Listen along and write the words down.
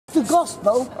the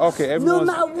gospel. Okay, no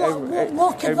matter what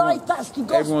walk of life, that's the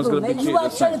gospel, mate. You are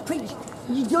trying to preach.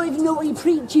 You don't even know what you're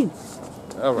preaching.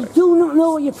 All right. You do not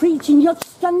know what you're preaching. You're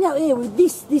standing out here with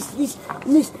this, and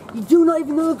this. You do not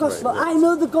even know the gospel. Right. I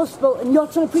know the gospel, and you're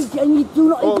trying to preach it, and you do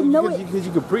not even know it. Because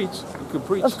you can preach. You can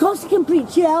preach. Of course you can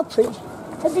preach. Yeah, I'll preach.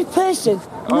 Every person.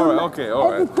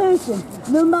 Every person,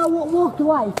 no matter what walk of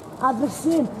life, are the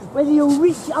same. Whether you're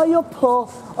rich or you're poor,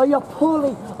 or you're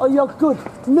poorly or you're good.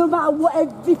 No matter what,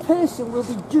 every person will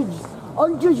be judged.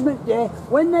 On Judgment Day,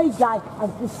 when they die, as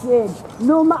the same.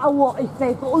 No matter what, if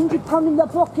they've got £100 in their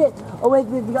pocket or whether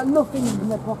they've got nothing in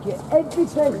their pocket, every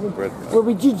person will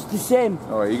be judged the same.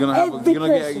 All right, you're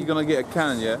gonna get a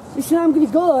can, yeah. Listen, I'm gonna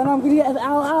go and I'm gonna get.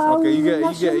 Okay,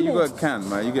 you got a can,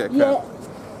 man. You get a can. Yeah.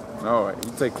 All right,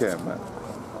 you take care, man.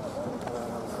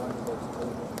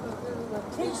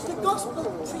 Preach the gospel.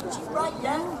 Preach it right,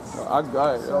 yeah. All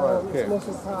right, okay.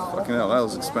 Fucking hell, that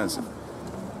was expensive.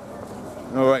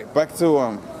 All right, back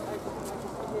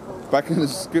in the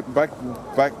script, back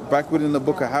within the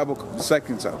book of Habakkuk, the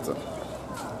 2nd chapter.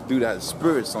 Dude, that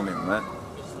spirits on him, man.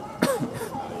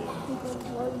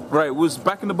 Right, was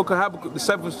back in the book of Habakkuk, the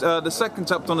 2nd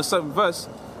chapter on the 7th verse.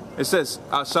 It says,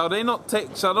 "Shall they not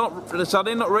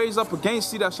raise up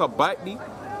against thee that shall bite thee,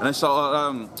 and that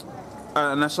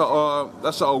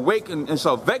shall awake and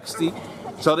shall vex thee?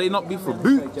 Shall they not be for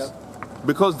boots?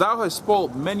 Because thou hast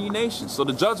spoiled many nations." So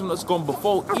the judgment that's going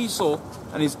before Esau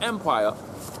and his empire,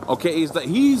 okay, is that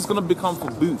he's going to become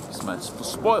for boots, man, for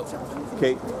spoil.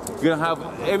 Okay, you're going to have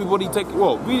everybody taking,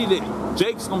 well, really,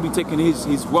 Jake's going to be taking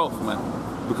his wealth, man,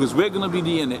 because we're going to be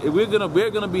we're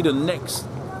going to be the next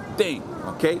thing,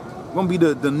 okay? We're going to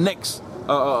be the next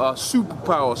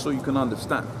superpower, so you can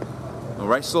understand. All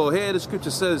right, so here the scripture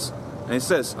says, and it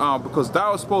says, because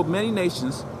thou hast spoiled many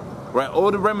nations, right, all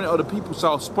the remnant of the people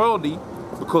shall spoil thee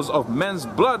because of men's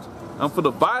blood and for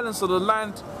the violence of the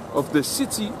land of the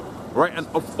city, right, and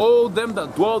of all them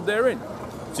that dwell therein.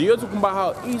 So you're talking about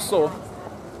how Esau,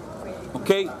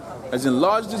 okay, has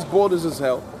enlarged his borders as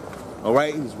hell, all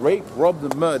right, he's raped, robbed,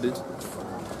 and murdered,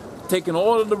 taking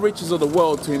all of the riches of the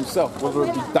world to himself, whether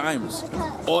it be diamonds,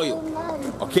 oil,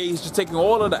 okay, he's just taking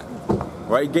all of that,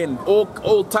 right, getting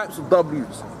all types of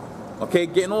W's, okay,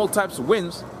 getting all types of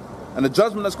wins. And the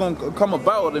judgment that's going to come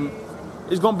about him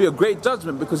is going to be a great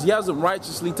judgment because he hasn't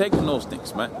righteously taken those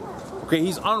things, man. Okay,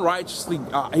 he's unrighteously,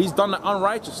 he's done that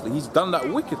unrighteously. He's done that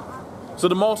wicked. So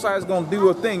the Most High is going to do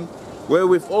a thing where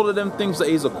with all of them things that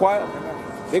he's acquired,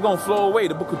 they're going to flow away.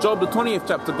 The book of Job, the 20th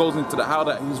chapter, goes into how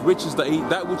that his riches,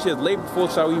 that which he has laid before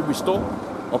shall he restore.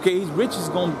 Okay, his riches he's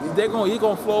going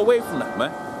to flow away from that,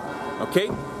 man. Okay,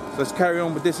 so let's carry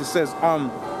on with this. It says,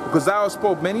 because thou hast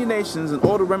spoiled many nations, and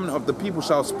all the remnant of the people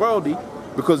shall spoil thee,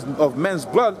 because of men's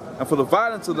blood, and for the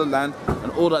violence of the land,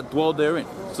 and all that dwell therein.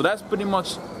 So that's pretty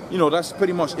much, that's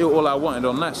pretty much all I wanted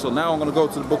on that. So now I'm going to go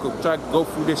to the book of, try to go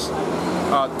through this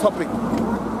topic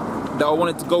that I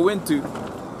wanted to go into,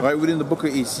 right, within the book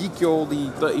of Ezekiel, the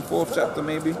 34th chapter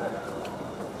maybe.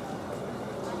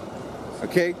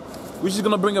 Okay, which is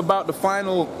going to bring about the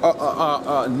final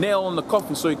nail in the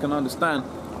coffin so you can understand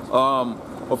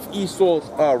of Esau's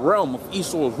realm, of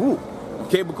Esau's rule,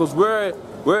 okay? Because we're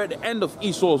at the end of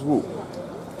Esau's rule,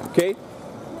 okay?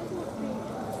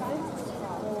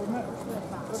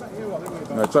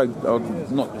 I'll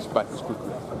knock this back as quickly.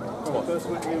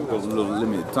 Because a little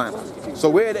limited time. So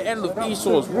we're at the end of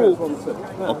Esau's rule,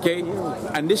 okay?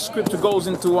 And this scripture goes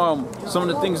into some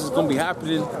of the things that's going to be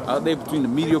happening out there between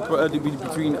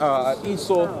between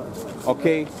Esau,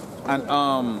 okay, and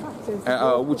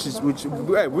which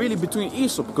really between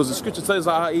Esau, because the scripture says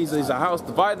he's a house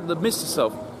divided amidst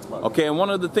itself. Okay, and one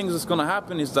of the things that's going to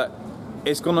happen is that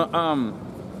it's going to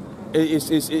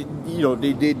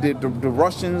the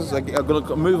Russians are going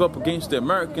to move up against the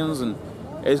Americans, and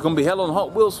it's going to be hell on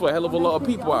hot wheels for a hell of a lot of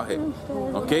people out here.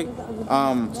 Okay,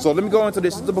 so let me go into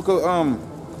this. It's the book of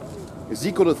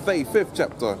Ezekiel, the 35th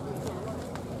chapter.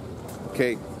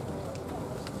 Okay,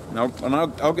 now and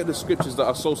I'll get the scriptures that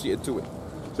are associated to it.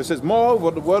 So it says,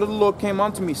 moreover, the word of the Lord came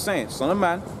unto me, saying, Son of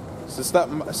man,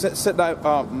 set thy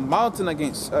mountain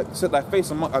against, set thy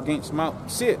face against Mount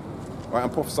Seir, right,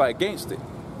 and prophesy against it.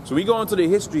 So we go into the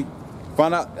history,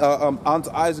 find out unto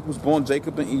Isaac was born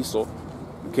Jacob and Esau.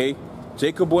 Okay,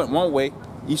 Jacob went one way,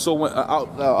 Esau went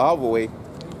out the other way,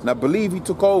 and I believe he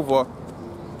took over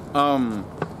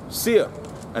Seir.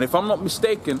 And if I'm not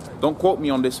mistaken, don't quote me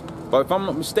on this, but if I'm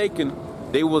not mistaken,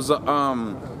 there was a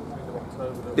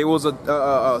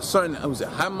certain, was it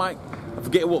Hamite? I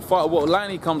forget what line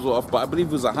he comes off, but I believe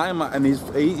it was a Hamite, and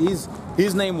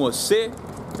his name was Seir,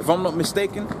 if I'm not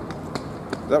mistaken.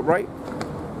 Is that right?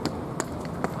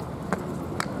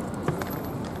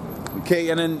 Okay,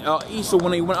 and then Esau,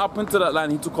 when he went up into that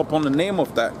land, he took upon the name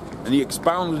of that, and he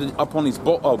expounded it upon his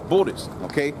borders.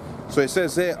 Okay, so it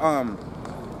says there,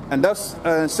 and thus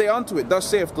say unto it, thus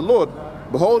saith the Lord,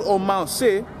 behold, O Mount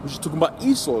Seir, which is talking about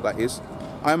Esau, that is,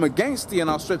 I am against thee, and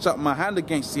I'll stretch out my hand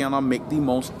against thee, and I'll make thee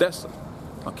most desolate.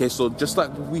 Okay, so just like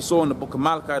we saw in the book of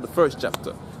Malachi, the 1st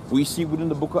chapter, we see within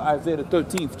the book of Isaiah, the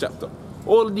 13th chapter,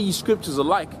 all of these scriptures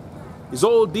alike is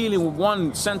all dealing with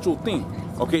one central theme.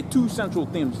 Okay, two central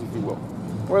themes, if you will,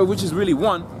 right, which is really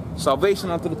one,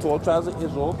 salvation unto the 12 tribes of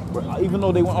Israel. Even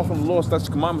though they went off from the law, statutes,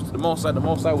 commandments to the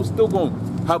Most High was still going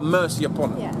to have mercy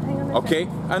upon them. Yeah, okay,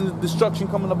 and the destruction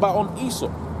coming about on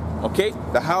Esau. Okay,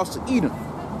 the house of Edom.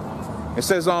 It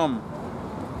says, I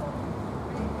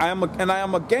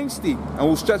am against thee, and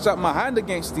will stretch out my hand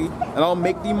against thee, and I'll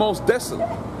make thee most desolate.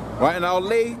 Right, and I'll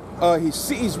lay his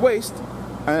cities waste,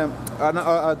 and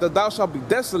that thou shalt be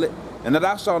desolate, and that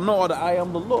thou shalt know that I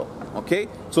am the Lord. Okay,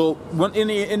 so when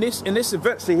in this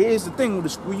event, so here's the thing: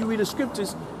 when you read the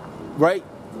scriptures, right?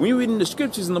 When you're reading the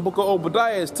scriptures in the book of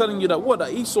Obadiah, it's telling you that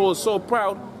that Esau is so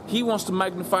proud, he wants to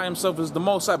magnify himself as the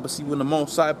Most High. But see, when the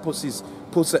Most High puts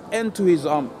an end to his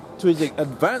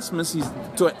advancements,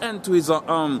 to an end to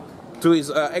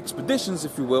his expeditions,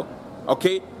 if you will.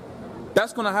 Okay,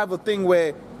 that's gonna have a thing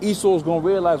where Esau's gonna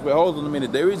realize, well, hold on a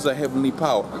minute, there is a heavenly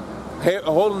power.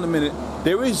 Hold on a minute,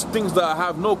 there is things that I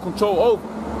have no control over.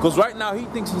 Because right now he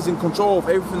thinks he's in control of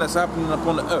everything that's happening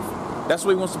upon the earth. That's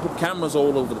why he wants to put cameras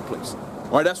all over the place.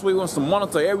 Right? That's why he wants to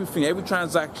monitor everything, every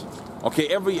transaction. Okay,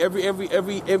 every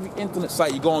internet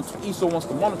site you go on to, Esau wants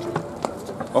to monitor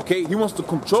it. Okay, he wants to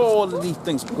control all of these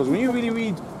things, because when you really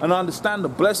read and understand the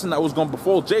blessing that was going to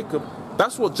befall Jacob,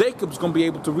 that's what Jacob's going to be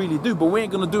able to really do. But we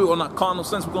ain't going to do it on a carnal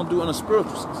sense. We're going to do it on a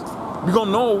spiritual sense. We're going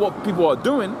to know what people are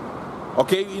doing.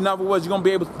 Okay, in other words, you're going to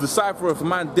be able to decipher if a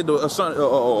man did a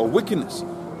certain wickedness.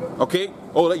 Okay,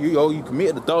 you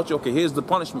committed adultery. Okay, here's the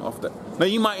punishment of that. Now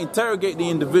you might interrogate the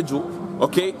individual.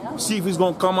 Okay, see if he's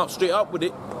going to come up straight up with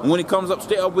it. And when he comes up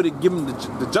straight up with it, give him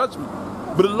the judgment.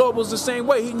 But the Lord was the same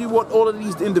way. He knew what all of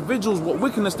these individuals, what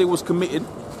wickedness they was committing.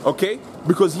 Okay,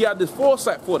 because he had this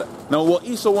foresight for that. Now what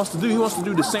Esau wants to do, he wants to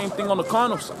do the same thing on the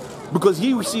carnal side, because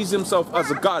he sees himself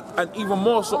as a God, and even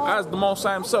more so as the Most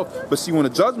High himself. But see, when the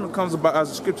judgment comes about, as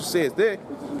the scripture says there,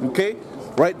 okay,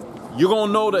 right, you're going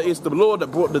to know that it's the Lord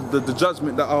that brought the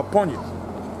judgment that are upon you.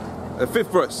 The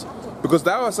 5th verse. Because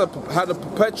thou hast had a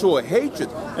perpetual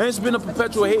hatred, and it's been a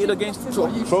perpetual hatred against the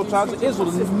 12 tribes of Israel,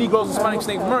 the Negroes, Hispanics,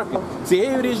 Native Americans. See,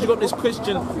 here it is, you got these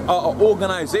Christian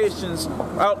organizations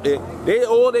out there.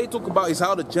 All they talk about is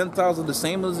how the Gentiles are the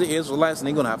same as the Israelites, and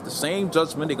they're going to have the same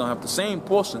judgment, they're going to have the same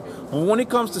portion. But when it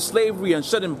comes to slavery and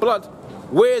shedding blood,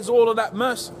 where's all of that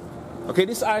mercy? Okay,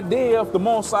 this idea of the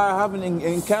Most High having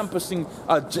encompassing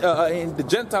the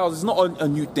Gentiles is not a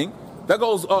new thing. That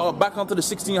goes back onto the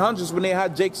 1600s when they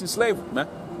had Jakes in slavery, man.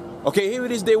 Okay, here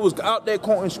it is, they was out there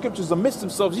quoting scriptures amidst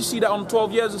themselves. You see that on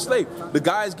 12 years of slave. The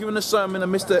guy is giving a sermon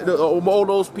amidst all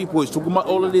those people. He's talking about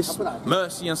all of this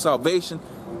mercy and salvation.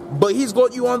 But he's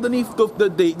got you underneath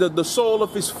the sole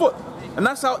of his foot. And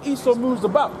that's how Esau moves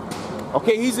about.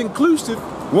 Okay, he's inclusive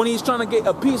when he's trying to get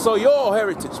a piece of your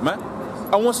heritage, man.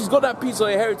 And once he's got that piece of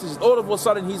heritage, all of a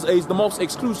sudden he's the most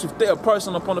exclusive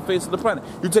person upon the face of the planet.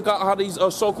 You take out how these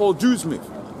so-called Jews move.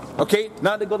 Okay,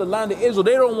 now they got the land of Israel.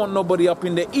 They don't want nobody up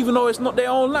in there, even though it's not their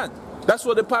own land. That's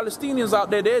why the Palestinians out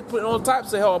there, they're putting all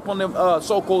types of hell upon them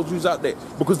so-called Jews out there,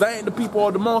 because they ain't the people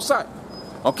of the Most High.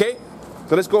 Okay,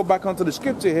 so let's go back onto the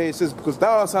scripture here. It says, because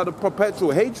thou hast had a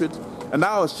perpetual hatred, and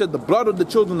thou hast shed the blood of the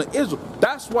children of Israel.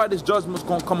 That's why this judgment's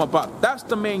going to come about. That's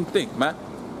the main thing, man.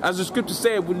 As the scripture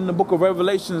said within the book of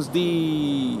Revelations, I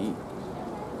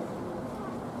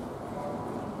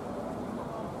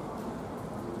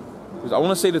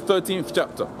want to say the 13th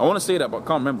chapter. I want to say that, but I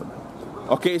can't remember.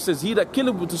 Okay, it says, he that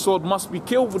killeth with the sword must be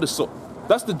killed with the sword.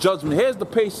 That's the judgment. Here's the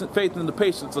faith and the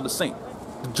patience of the saint.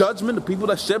 The judgment, the people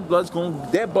that shed blood,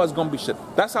 their blood's going to be shed.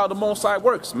 That's how the Most High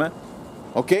works, man.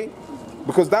 Okay?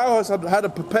 Because thou hast had a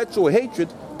perpetual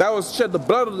hatred, thou hast shed the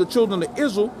blood of the children of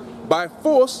Israel by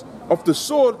force of the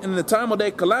sword in the time of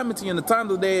their calamity, and the time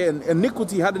of their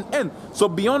iniquity had an end. So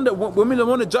beyond that,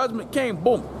 when the judgment came,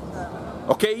 boom.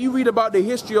 Okay, you read about the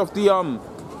history of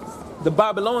the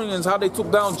Babylonians, how they took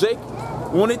down Jake.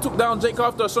 When they took down Jake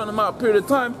after a certain amount of period of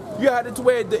time, you had it to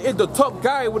where the top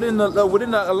guy within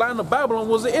the land of Babylon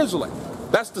was an Israelite.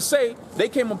 That's to say, they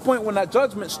came a point when that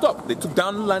judgment stopped. They took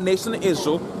down the nation of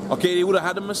Israel. Okay, they would have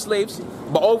had them as slaves,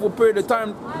 but over a period of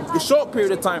time, a short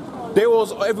period of time,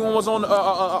 everyone was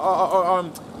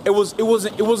on. It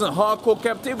wasn't hardcore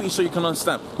captivity, so you can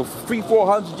understand. But for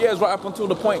 300-400 years, right up until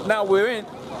the point now we're in,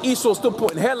 Esau's still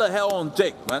putting hell on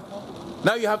Jake, man.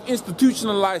 Now you have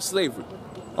institutionalized slavery.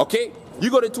 Okay? You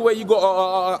got it to where you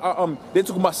got they're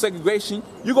talking about segregation.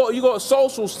 You got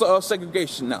social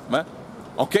segregation now, man.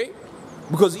 Okay?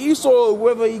 Because Esau,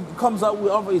 whoever he comes out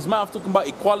with over his mouth talking about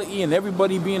equality and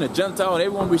everybody being a Gentile and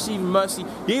everyone receiving mercy,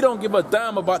 he don't give a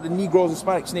damn about the Negroes,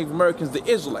 Hispanics, Native Americans, the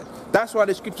Israelites. That's why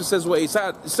the scripture says what it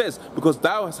says, because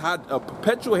thou hast had a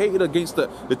perpetual hatred against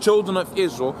the children of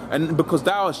Israel, and because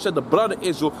thou hast shed the blood of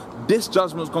Israel, this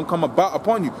judgment is going to come about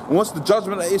upon you. And once the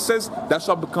judgment, it says, that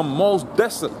shall become most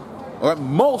desolate. All right,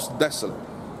 most desolate.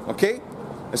 Okay?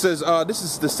 It says, this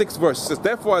is the 6th verse. It says,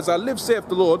 therefore, as I live, saith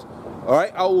the Lord, all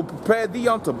right, I will prepare thee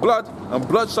unto blood, and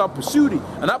blood shall pursue thee.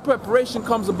 And that preparation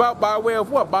comes about by way of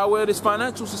what? By way of this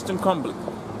financial system crumbling.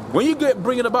 When you get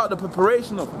bringing about the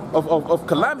preparation of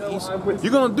calamities,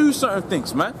 you're going to do certain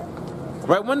things, man.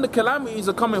 Right? When the calamities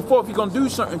are coming forth, you're going to do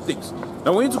certain things.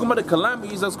 Now, when you're talking about the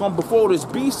calamities that's gone before this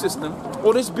beast system,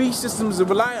 or this beast system is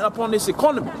reliant upon this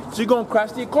economy. So you're going to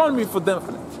crash the economy for them.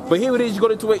 But here it is, you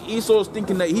got it to where Esau's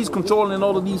thinking that he's controlling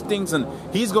all of these things, and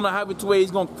he's going to have it to where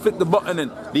he's going to flick the button,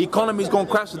 and the economy is going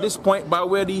to crash at this point by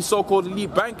where these so-called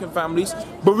elite banking families.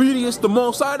 But really, it's the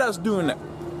Mosai that's doing that.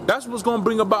 That's what's going to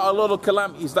bring about a lot of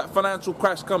calamities, that financial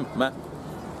crash coming, man.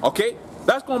 Okay?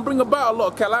 That's going to bring about a lot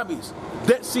of calamities.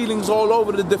 Debt ceilings all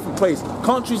over the different places.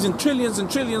 Countries in trillions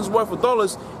and trillions worth of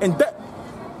dollars in debt.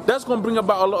 That's going to bring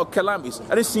about a lot of calamities.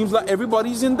 And it seems like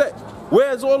everybody's in debt.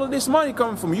 Where's all of this money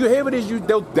coming from? You hear it is,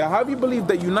 they'll have you believe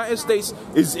that United States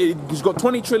has got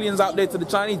 20 trillions out there to the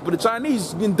Chinese, but the Chinese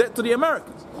is in debt to the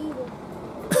Americans.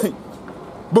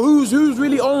 But who's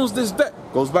really owns this debt?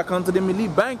 Goes back onto them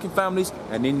elite banking families,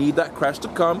 and they need that crash to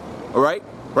come, all right?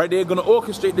 Right, they're going to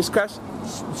orchestrate this crash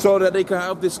so that they can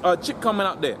have this chip coming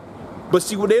out there. But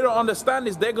see, what they don't understand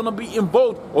is they're going to be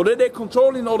involved, or they're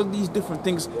controlling all of these different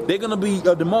things. They're going to be,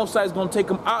 the Mosai is going to take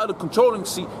them out of the controlling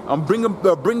seat and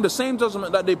bring the same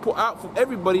judgment that they put out for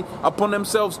everybody upon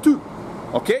themselves too.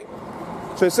 Okay?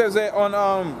 So it says there on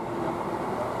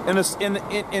in the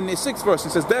 6th verse, it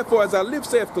says, therefore as I live,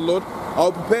 saith the Lord, I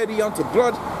will prepare thee unto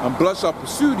blood, and blood shall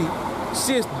pursue thee.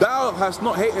 Seest thou hast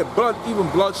not hated blood, even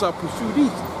blood shall pursue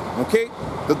thee. Okay?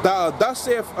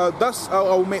 Thus I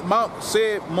will make Mount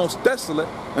Seir most desolate,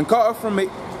 and cut off from it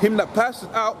him that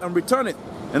passeth out and returneth.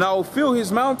 And I will fill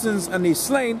his mountains and his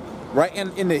slain, right,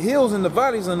 in the hills and the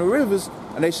valleys and the rivers,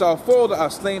 and they shall fall that are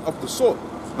slain of the sword.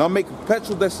 And I'll make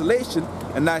perpetual desolation,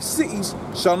 and thy cities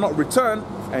shall not return,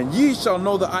 and ye shall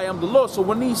know that I am the Lord. So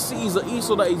when these cities of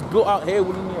Esau that is built out here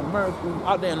within the America,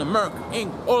 out there in America,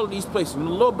 England, all of these places, when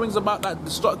the Lord brings about that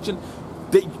destruction,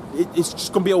 it's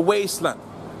just gonna be a wasteland.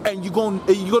 And you're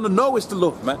gonna know it's the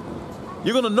Lord, man.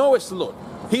 You're gonna know it's the Lord.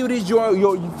 Here it is, you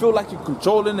feel like you're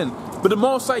controlling, but the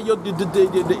more side,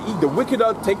 the wicked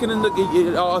are taking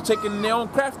in their own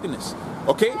craftiness.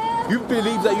 Okay, you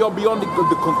believe that you're beyond the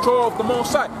control of the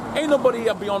Mosai. Ain't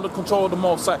nobody beyond the control of the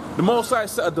Mosai. The Mosai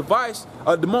set a device.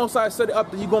 The Mosai set it up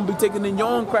that you're gonna be taking in your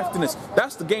own craftiness.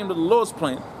 That's the game that the Lord's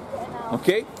playing.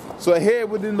 Okay, so here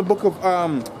within the book of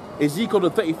Ezekiel,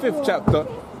 the 35th chapter.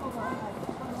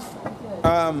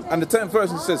 And the 10th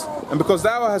verse, it says, and because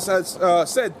thou hast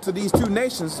said to these two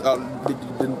nations,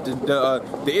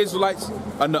 the Israelites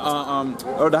and the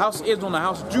house of Israel and the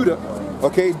house of Judah,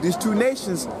 okay, these two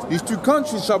nations, these two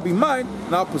countries shall be mine,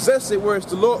 and I'll possess it where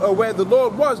the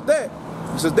Lord was there.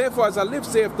 It says, therefore, as I live,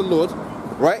 saith the Lord,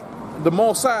 right, the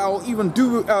Mosai, I will even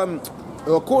do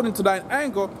according to thine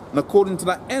anger and according to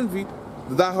thine envy,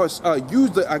 that thou hast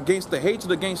used it against the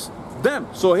hatred against them.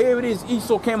 So here it is,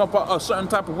 Esau came up a certain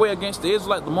type of way against the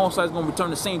Israelites. The Mosai is going to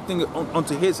return the same thing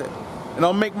unto his head, and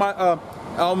I'll make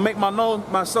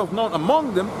myself known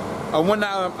among them when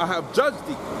I have judged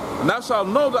thee, and thou shalt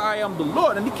know that I am the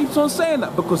Lord. And he keeps on saying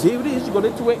that, because here it is, you go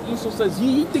into where Esau says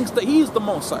he thinks that he is the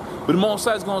Mosai, but the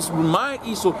Mosai is going to remind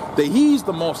Esau that he is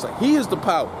the Mosai, he is the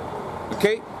power.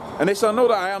 Okay, and they shall know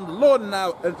that I am the Lord, and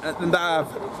I have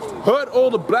heard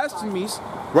all the blasphemies,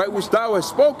 right, which thou hast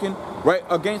spoken, right,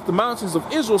 against the mountains of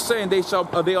Israel, saying they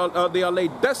are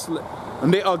laid desolate,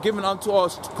 and they are given unto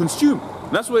us to consume.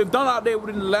 And that's what they've done out there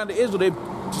within the land of Israel. They've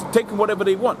just taken whatever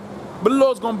they want. But the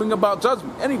Lord's going to bring about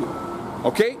judgment anyway.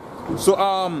 Okay? So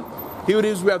here it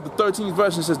is, we have the 13th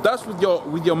verse. It says, thus with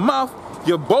your mouth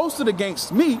you boasted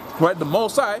against me, right, the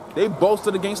Mosai. They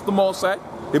boasted against the Mosai.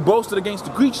 They boasted against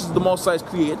the creatures the Mosai has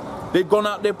created. They've gone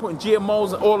out there putting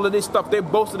GMOs and all of this stuff. They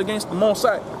boasted against the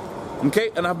Mosai.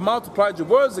 Okay, and I've multiplied your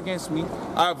words against me.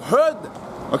 I've heard them.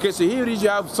 Okay, so here it is, you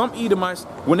have some Edomites,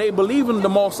 when they believe in the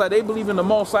Mosai, they believe in the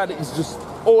Mosai that is just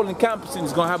all encompassing,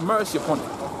 is going to have mercy upon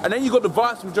them. And then you got the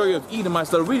vast majority of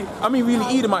Edomites that are really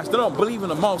Edomites, they don't believe in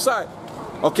the Mosai.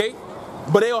 Okay,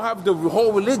 but they'll have the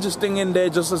whole religious thing in there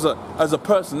just as a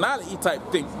personality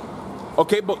type thing.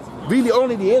 Okay, but really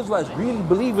only the Israelites really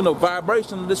believe in the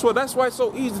vibration of this world. That's why it's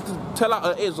so easy to tell out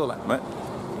an Israelite, man.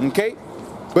 Okay?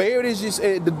 But here it is, just,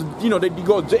 you know, you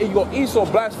go Esau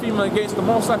blaspheming against the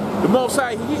Most High. The Most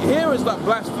High here is not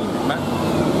blaspheming,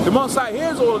 man. The Most High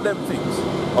hears all of them things.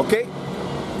 Okay?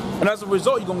 And as a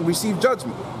result, you're going to receive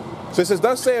judgment. So it says,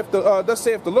 thus saith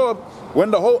the Lord,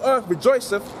 when the whole earth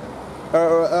rejoiceth,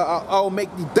 I'll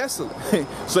make thee desolate.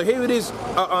 So here it is.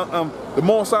 The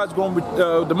Most High is going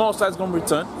to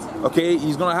return. Okay,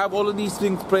 he's going to have all of these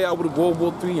things play out with World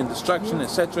War III and destruction,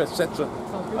 etc., etc.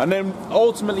 And then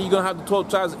ultimately, you're going to have the 12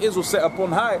 tribes of Israel set up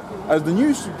on high as the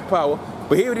new superpower.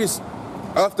 But here it is.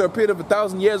 After a period of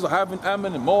 1,000 years of having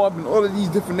Ammon and Moab and all of these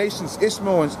different nations,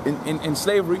 Ishmael in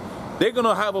slavery, they're going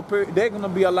to have a period. They're going to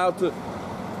be allowed to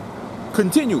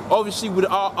continue, obviously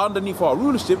underneath our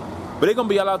rulership. But they're going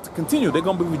to be allowed to continue. They're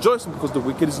going to be rejoicing because the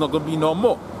wicked is not going to be no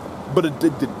more. But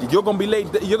you're going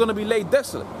to be laid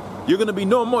desolate. You're going to be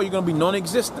no more. You're going to be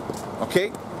non-existent.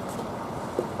 Okay?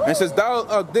 And it says,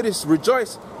 thou didst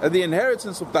rejoice at the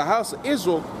inheritance of the house of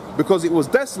Israel because it was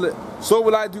desolate. So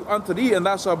will I do unto thee, and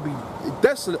thou shalt be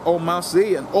desolate, O Mount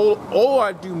Seir, and all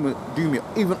I do me,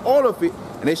 even all of it,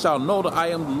 and they shall know that I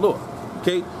am the Lord.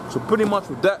 Okay? So pretty much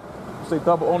with that, say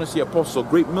double honesty, apostle,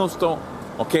 great millstone.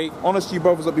 Okay, honesty,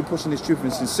 brothers, I'll be pushing this truth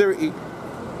in sincerity.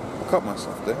 I'll cut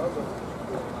myself there.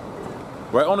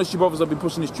 Right, honesty, brothers, I'll be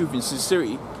pushing this truth in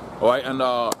sincerity. All right, and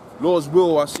Lord's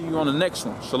will, I'll see you on the next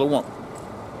one. Shalom.